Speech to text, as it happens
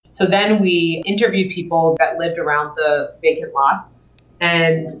So then we interviewed people that lived around the vacant lots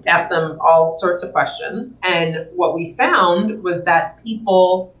and asked them all sorts of questions. And what we found was that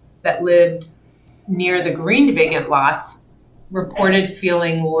people that lived near the greened vacant lots reported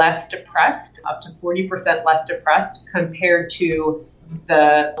feeling less depressed, up to 40% less depressed compared to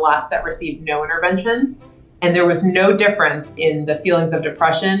the lots that received no intervention. And there was no difference in the feelings of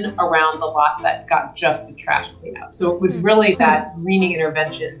depression around the lots that got just the trash cleanup. So it was really that greening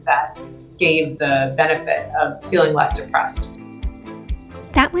intervention that gave the benefit of feeling less depressed.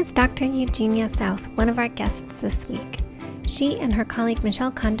 That was Dr. Eugenia South, one of our guests this week. She and her colleague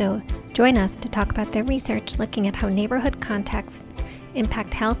Michelle Kondo join us to talk about their research looking at how neighborhood contexts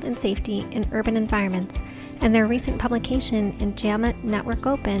impact health and safety in urban environments, and their recent publication in JAMA Network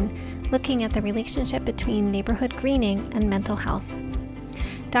Open looking at the relationship between neighborhood greening and mental health.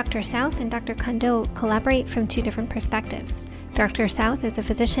 Dr. South and Dr. Kondo collaborate from two different perspectives. Dr. South is a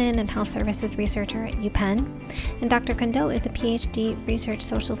physician and health services researcher at UPenn, and Dr. Kondo is a PhD research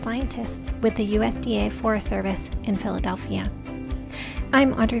social scientist with the USDA Forest Service in Philadelphia.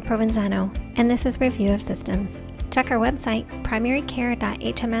 I'm Audrey Provenzano, and this is Review of Systems. Check our website,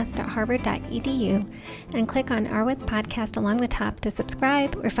 primarycare.hms.harvard.edu, and click on Arwa's podcast along the top to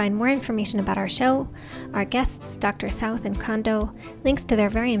subscribe or find more information about our show, our guests, Dr. South and Kondo, links to their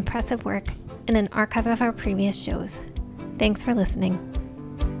very impressive work, and an archive of our previous shows. Thanks for listening.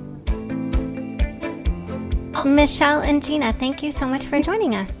 Michelle and Gina, thank you so much for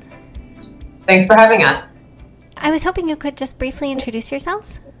joining us. Thanks for having us. I was hoping you could just briefly introduce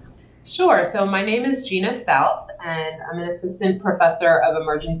yourselves. Sure. So my name is Gina South, and I'm an assistant professor of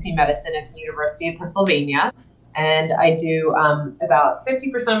emergency medicine at the University of Pennsylvania. And I do about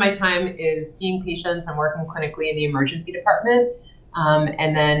 50% of my time is seeing patients and working clinically in the emergency department.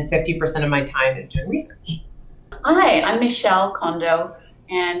 And then 50% of my time is doing research. Hi, I'm Michelle Kondo,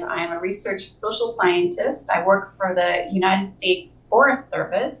 and I'm a research social scientist. I work for the United States Forest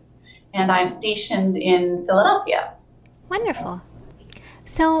Service, and I'm stationed in Philadelphia. Wonderful.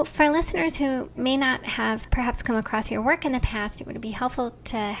 So for listeners who may not have perhaps come across your work in the past, it would be helpful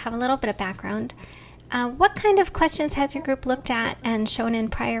to have a little bit of background. What kind of questions has your group looked at and shown in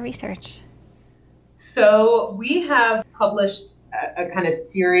prior research? So we have published a kind of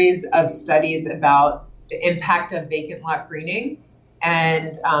series of studies about the impact of vacant lot greening,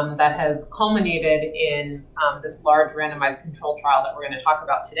 and that has culminated in this large randomized control trial that we're going to talk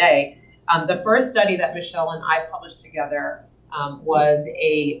about today. The first study that Michelle and I published together was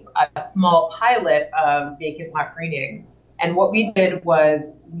a small pilot of vacant lot greening. And what we did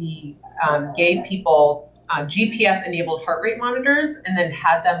was we gave people GPS-enabled heart rate monitors and then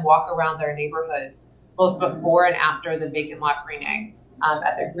had them walk around their neighborhoods, both before and after the vacant lot greening,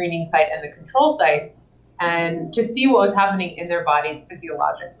 at the greening site and the control site, and to see what was happening in their bodies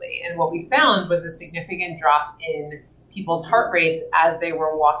physiologically. And what we found was a significant drop in people's heart rates as they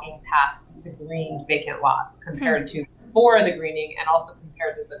were walking past the greened vacant lots compared to before the greening, and also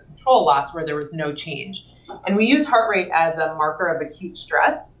compared to the control lots where there was no change. And we use heart rate as a marker of acute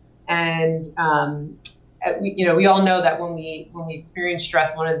stress. And we all know that when we experience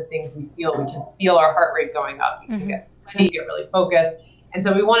stress, one of the things we can feel our heart rate going up. We can get sweaty, get really focused. And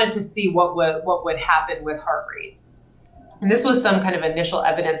so we wanted to see what would happen with heart rate. And this was some kind of initial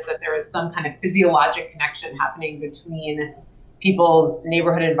evidence that there was some kind of physiologic connection happening between people's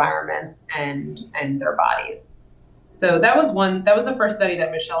neighborhood environments and their bodies. So that was the first study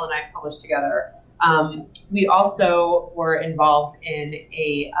that Michelle and I published together. We also were involved in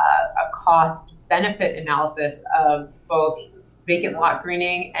a cost-benefit analysis of both vacant lot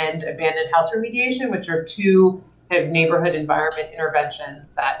greening and abandoned house remediation, which are two kind of neighborhood environment interventions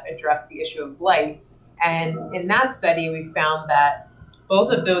that address the issue of blight. And in that study, we found that both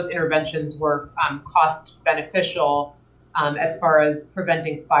of those interventions were cost beneficial as far as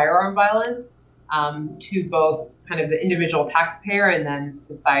preventing firearm violence to both kind of the individual taxpayer and then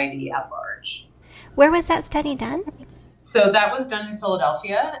society at large. Where was that study done? So that was done in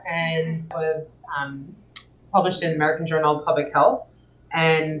Philadelphia and was published in the American Journal of Public Health.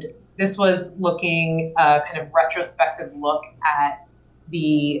 And this was looking kind of retrospective look at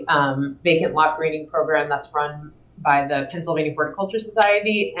the vacant lot greening program that's run by the Pennsylvania Horticulture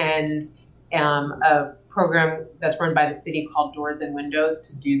Society and a program that's run by the city called Doors and Windows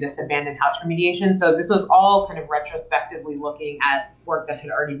to do this abandoned house remediation. So this was all kind of retrospectively looking at work that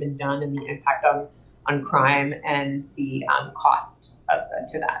had already been done and the impact on crime and the cost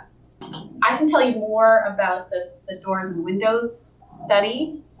to that. I can tell you more about the Doors and Windows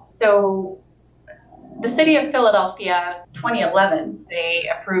study. So the city of Philadelphia, 2011, they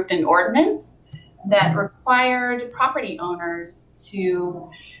approved an ordinance that required property owners to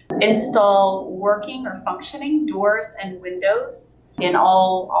install working or functioning doors and windows in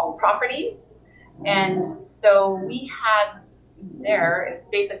all properties. And so we had there is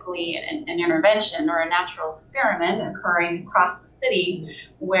basically an intervention or a natural experiment occurring across the city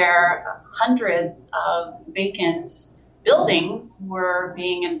where hundreds of vacant buildings were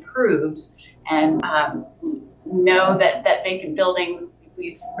being improved. And know that vacant buildings,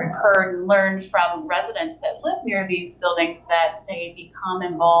 we've heard and learned from residents that live near these buildings that they become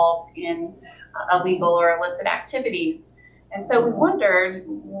involved in illegal or illicit activities. And so we wondered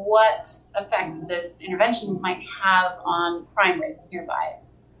what effect this intervention might have on crime rates nearby.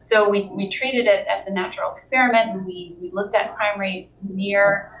 So we treated it as a natural experiment, and we looked at crime rates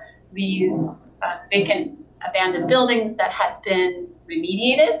near these vacant abandoned buildings that had been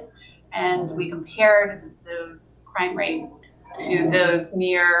remediated, and we compared those crime rates to those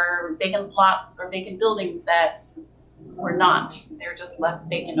near vacant lots or vacant buildings that were not. They're just left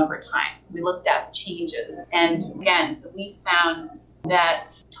vacant over time. So we looked at changes. And again, so we found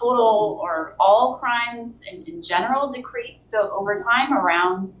that total or all crimes in general decreased over time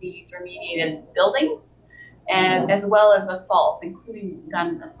around these remediated buildings, and as well as assaults, including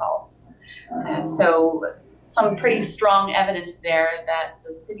gun assaults. And so some pretty strong evidence there that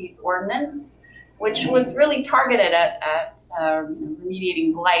the city's ordinance, which was really targeted at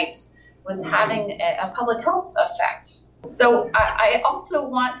remediating blight, was having a public health effect. So I also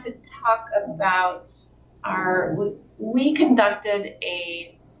want to talk about we conducted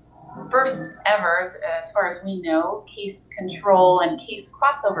a first ever, as far as we know, case control and case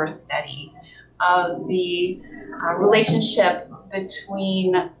crossover study of the relationship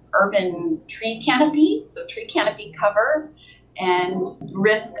between urban tree canopy, so tree canopy cover, and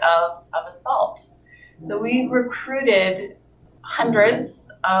risk of assault. So we recruited hundreds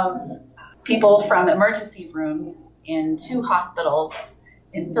of people from emergency rooms in 2 hospitals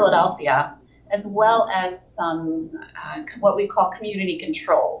in Philadelphia, as well as some what we call community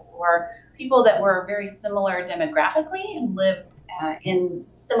controls, or people that were very similar demographically and lived in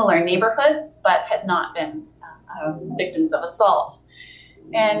similar neighborhoods but had not been victims of assault.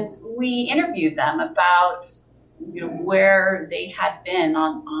 And we interviewed them about where they had been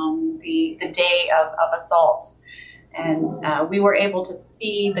on the day of assault. And we were able to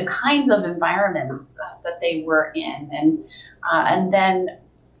see the kinds of environments that they were in. And then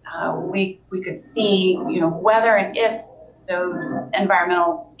we could see, whether and if those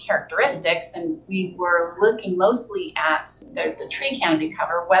environmental characteristics, and we were looking mostly at the tree canopy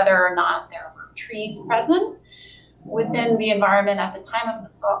cover, whether or not there were trees present within the environment at the time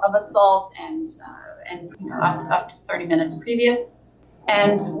of assault and up to 30 minutes previous.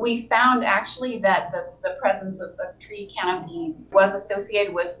 And we found actually that the presence of the tree canopy was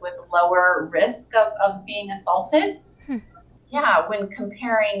associated with lower risk of being assaulted. Yeah, when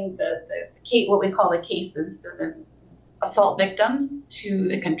comparing what we call the cases, so the assault victims, to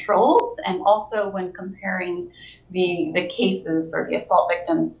the controls, and also when comparing the cases or the assault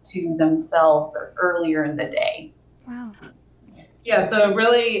victims to themselves or earlier in the day. Wow. Yeah, so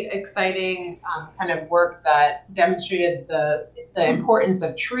really exciting kind of work that demonstrated the importance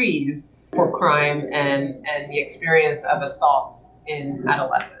of trees for crime and the experience of assault in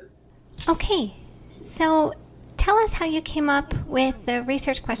adolescents. Okay, so tell us how you came up with the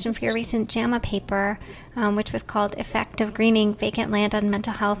research question for your recent JAMA paper, which was called Effect of Greening Vacant Land on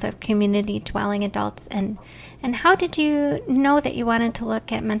Mental Health of Community Dwelling Adults, and how did you know that you wanted to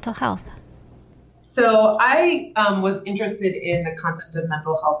look at mental health? So I was interested in the concept of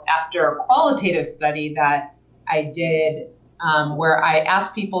mental health after a qualitative study that I did where I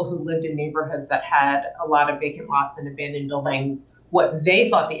asked people who lived in neighborhoods that had a lot of vacant lots and abandoned buildings what they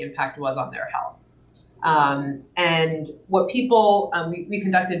thought the impact was on their health. And what people, we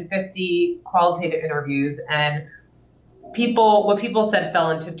conducted 50 qualitative interviews, and what people said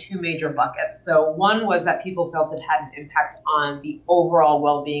fell into 2 major buckets. So one was that people felt it had an impact on the overall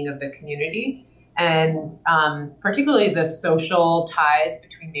well-being of the community, and particularly the social ties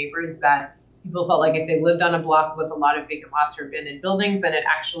between neighbors, that people felt like if they lived on a block with a lot of vacant lots or abandoned buildings, then it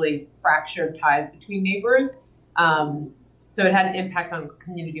actually fractured ties between neighbors. So it had an impact on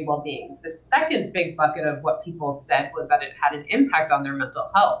community well-being. The second big bucket of what people said was that it had an impact on their mental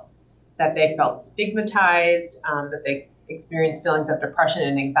health, that they felt stigmatized, that they experienced feelings of depression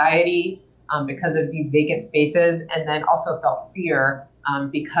and anxiety because of these vacant spaces, and then also felt fear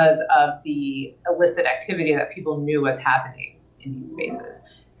because of the illicit activity that people knew was happening in these spaces.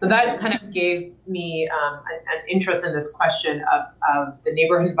 So that kind of gave me an interest in this question of the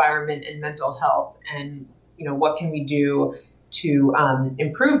neighborhood environment and mental health, and what can we do to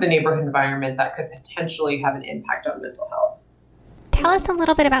improve the neighborhood environment that could potentially have an impact on mental health. tell us a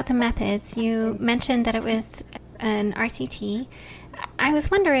little bit about the methods. You mentioned that it was an RCT. I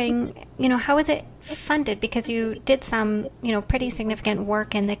was wondering, how was it funded? Because you did some, pretty significant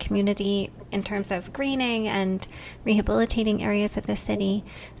work in the community in terms of greening and rehabilitating areas of the city.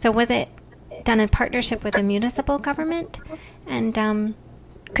 So was it done in partnership with the municipal government? And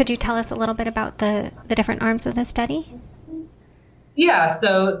could you tell us a little bit about the different arms of the study? Yeah,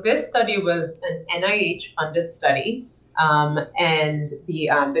 so this study was an NIH-funded study, and the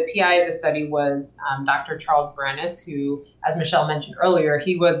PI of the study was Dr. Charles Branis, who, as Michelle mentioned earlier,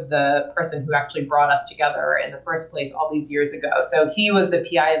 he was the person who actually brought us together in the first place all these years ago. So he was the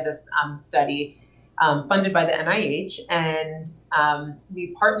PI of this study, funded by the NIH, and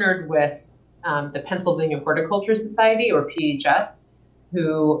we partnered with the Pennsylvania Horticulture Society, or PHS,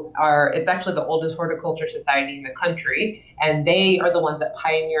 it's actually the oldest horticulture society in the country, and they are the ones that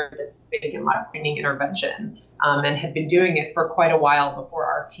pioneered this vacant lot greening intervention, and had been doing it for quite a while before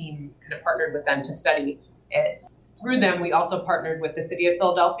our team kind of partnered with them to study it. Through them, we also partnered with the city of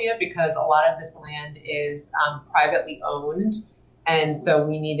Philadelphia because a lot of this land is privately owned, and so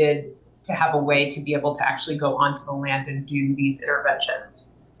we needed to have a way to be able to actually go onto the land and do these interventions.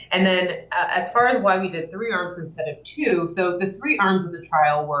 And then as far as why we did 3 arms instead of 2, so the 3 arms of the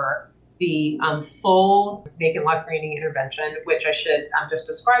trial were the full vacant lot greening intervention, which I should just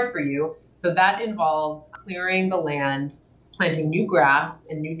describe for you. So that involves clearing the land, planting new grass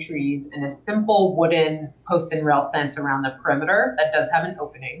and new trees, and a simple wooden post and rail fence around the perimeter that does have an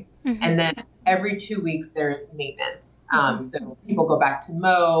opening. Mm-hmm. And then every 2 weeks there's maintenance. So people go back to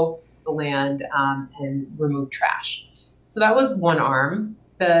mow the land and remove trash. So that was one arm.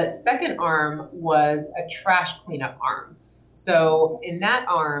 The second arm was a trash cleanup arm. So in that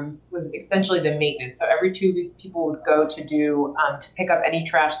arm was essentially the maintenance. So every 2 weeks, people would go to pick up any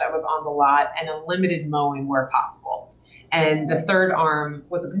trash that was on the lot, and a limited mowing where possible. And the third arm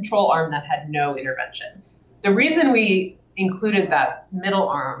was a control arm that had no intervention. The reason we included that middle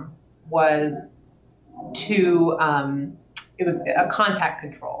arm was it was a contact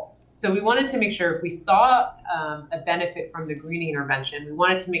control. So we wanted to make sure if we saw a benefit from the greening intervention, we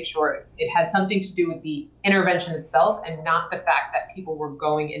wanted to make sure it had something to do with the intervention itself and not the fact that people were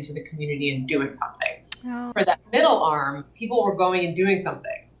going into the community and doing something. Oh. For that middle arm, people were going and doing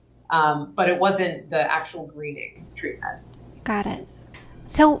something, but it wasn't the actual greening treatment. Got it.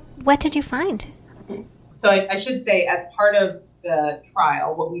 So what did you find? So I should say, as part of the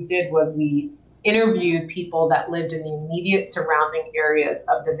trial, what we did was we interviewed people that lived in the immediate surrounding areas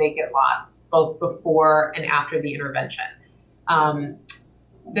of the vacant lots, both before and after the intervention.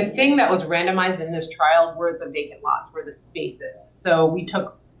 The thing that was randomized in this trial were the vacant lots, were the spaces. So we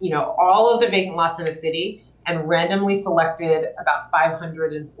took, all of the vacant lots in the city and randomly selected about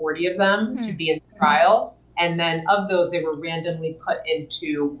 540 of them to be in the trial. And then of those, they were randomly put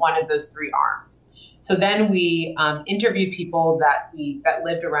into one of those 3 arms. So then we interviewed people that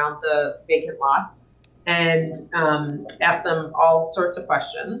lived around the vacant lots and asked them all sorts of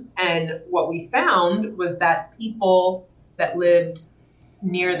questions. And what we found was that people that lived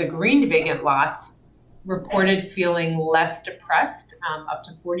near the greened vacant lots reported feeling less depressed, up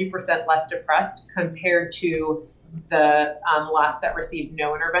to 40% less depressed compared to the lots that received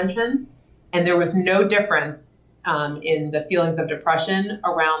no intervention. And there was no difference in the feelings of depression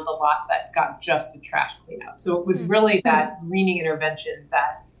around the lots that got just the trash cleanup. So it was really that greening intervention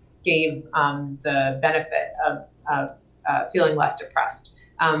that gave the benefit of feeling less depressed.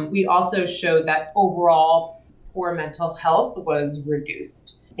 We also showed that overall poor mental health was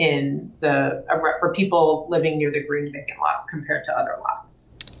reduced for people living near the green vacant lots compared to other lots.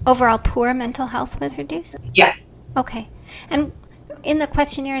 Overall poor mental health was reduced? Yes. Okay. And in the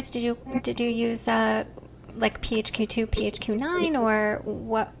questionnaires, did you use like PHQ-2, PHQ-9, or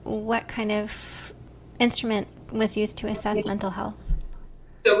what kind of instrument was used to assess mental health?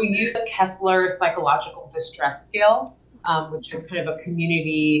 So we used a Kessler psychological distress scale, which is kind of a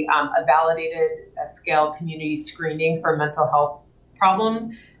community, a validated scale community screening for mental health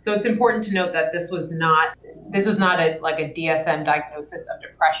problems. So it's important to note that this was not a DSM diagnosis of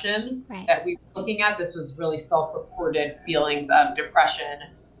depression that we were looking at. This was really self-reported feelings of depression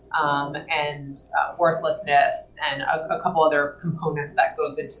and worthlessness and a couple other components that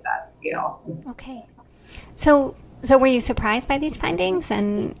goes into that scale. Okay. So were you surprised by these findings,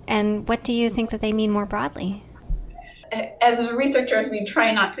 and what do you think that they mean more broadly? As researchers, we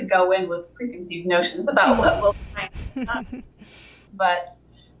try not to go in with preconceived notions about what we'll find. But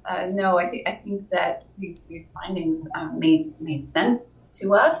no, I think that these findings made sense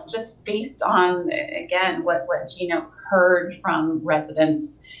to us just based on, again, what Gina heard from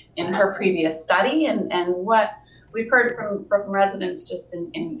residents in her previous study and what we've heard from residents just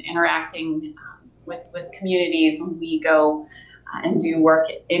in interacting with communities when we go and do work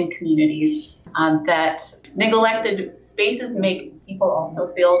in communities that neglected spaces make people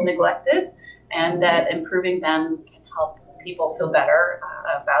also feel neglected, and that improving them can help people feel better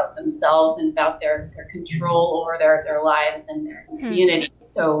about themselves and about their control over their lives and their community.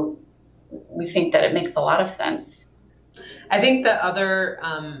 So we think that it makes a lot of sense. I think the other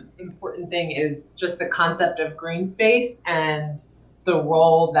important thing is just the concept of green space and the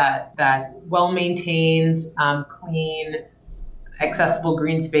role that well-maintained, clean, accessible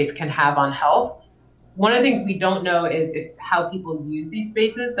green space can have on health. One of the things we don't know is how people use these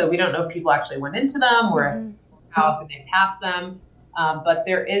spaces. So we don't know if people actually went into them or how often they pass them. But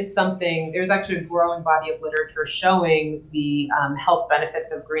there's actually a growing body of literature showing the health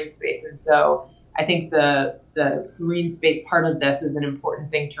benefits of green space. And so I think the green space part of this is an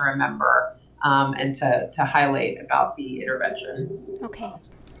important thing to remember and to highlight about the intervention. Okay.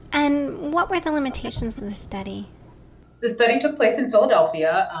 And what were the limitations of the study? The study took place in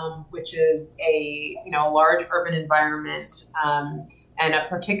Philadelphia, which is a large urban environment and a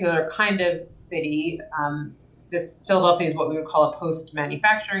particular kind of city. This Philadelphia is what we would call a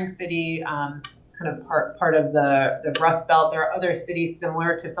post-manufacturing city, kind of part of the Rust Belt. There are other cities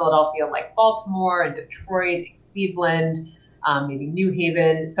similar to Philadelphia, like Baltimore and Detroit, Cleveland, maybe New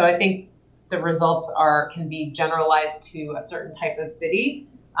Haven. So I think the results can be generalized to a certain type of city,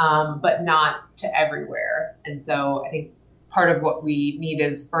 but not to everywhere. And so I think part of what we need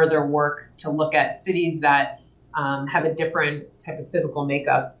is further work to look at cities that have a different type of physical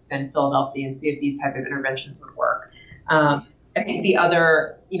makeup than Philadelphia and see if these type of interventions would work. I think the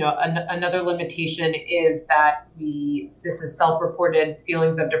other, another limitation is that this is self-reported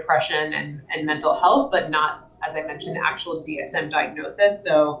feelings of depression and mental health, but not, as I mentioned, actual DSM diagnosis.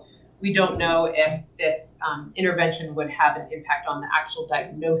 So we don't know if this intervention would have an impact on the actual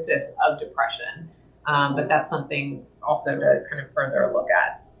diagnosis of depression. But that's something also to kind of further look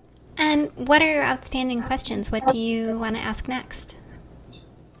at. And what are your outstanding questions? What do you want to ask next?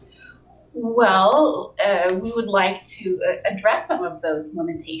 Well, we would like to address some of those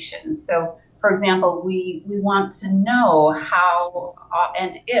limitations. So, for example, we want to know how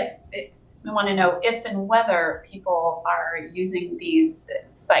and if and whether people are using these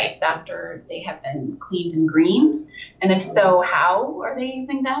sites after they have been cleaned and greened, and if so, how are they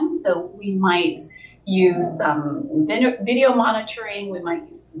using them? So we might use some video monitoring, we might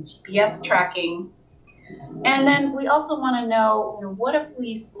use some GPS tracking. And then we also want to know, what if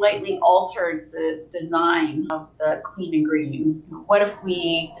we slightly altered the design of the clean and green? What if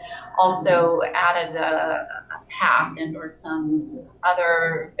we also added a path and or some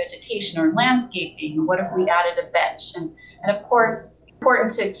other vegetation or landscaping? What if we added a bench? And of course,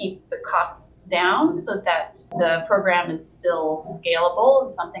 important to keep the costs down so that the program is still scalable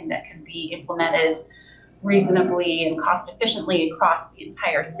and something that can be implemented reasonably and cost efficiently across the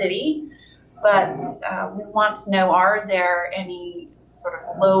entire city. But we want to know, are there any sort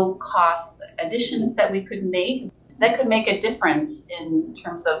of low-cost additions that we could make that could make a difference in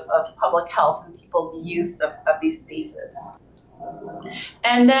terms of public health and people's use of these spaces?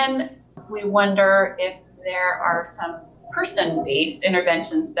 And then we wonder if there are some person-based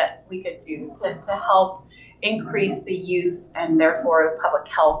interventions that we could do to help increase the use and therefore the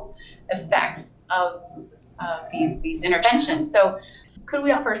public health effects of these interventions. So could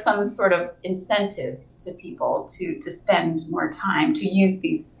we offer some sort of incentive to people to spend more time to use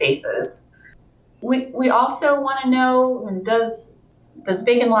these spaces? We also want to know, does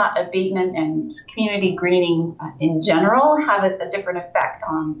vacant lot abatement and community greening in general have a different effect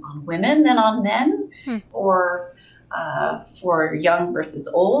on women than on men, or for young versus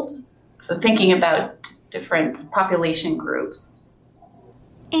old? So thinking about different population groups.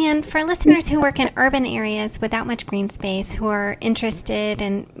 And for listeners who work in urban areas without much green space, who are interested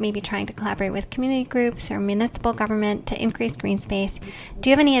in maybe trying to collaborate with community groups or municipal government to increase green space, do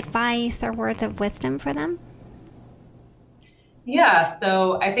you have any advice or words of wisdom for them? Yeah,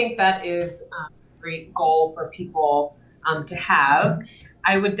 so I think that is a great goal for people to have.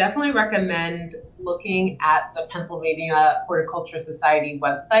 I would definitely recommend looking at the Pennsylvania Horticulture Society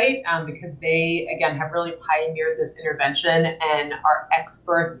website because they, again, have really pioneered this intervention and are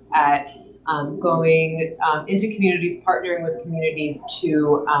experts at going into communities, partnering with communities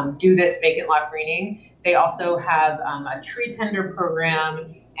to do this vacant lot greening. They also have a tree tender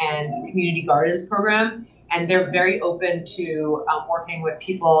program and community gardens program, and they're very open to working with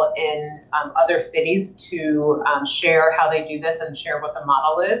people in other cities to share how they do this and share what the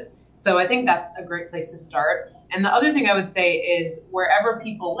model is. So I think that's a great place to start. And the other thing I would say is wherever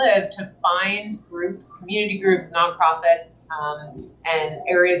people live, to find groups, community groups, nonprofits, and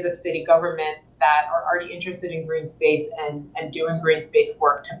areas of city government that are already interested in green space and doing green space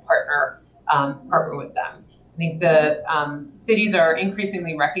work to partner with them. I think the cities are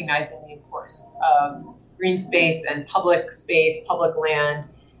increasingly recognizing the importance of green space and public space, public land.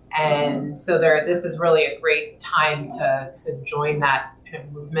 And so this is really a great time to join that kind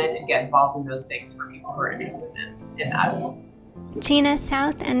of movement and get involved in those things for people who are interested in that. Gina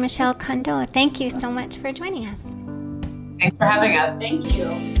South and Michelle Kondo, thank you so much for joining us. Thanks for having us. Thank you.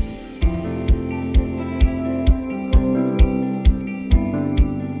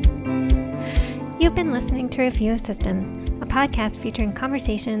 You've been listening to Review of Systems, a podcast featuring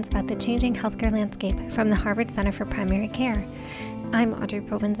conversations about the changing healthcare landscape from the Harvard Center for Primary Care. I'm Audrey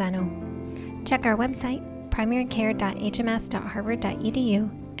Provenzano. Check our website, primarycare.hms.harvard.edu,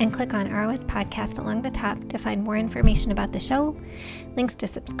 and click on ROS Podcast along the top to find more information about the show, links to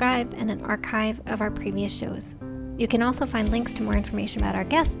subscribe, and an archive of our previous shows. You can also find links to more information about our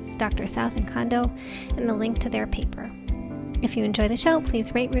guests, Dr. South and Kondo, and a link to their paper. If you enjoy the show,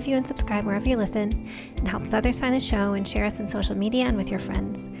 please rate, review, and subscribe wherever you listen. It helps others find the show and share us on social media and with your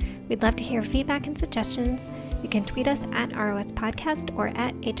friends. We'd love to hear feedback and suggestions. You can tweet us at ROS Podcast or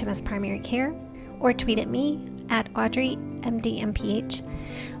at HMS Primary Care, or tweet at me at Audrey MDMPH,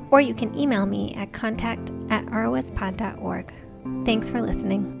 or you can email me at contact@rospod.org. Thanks for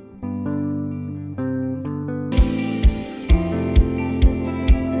listening.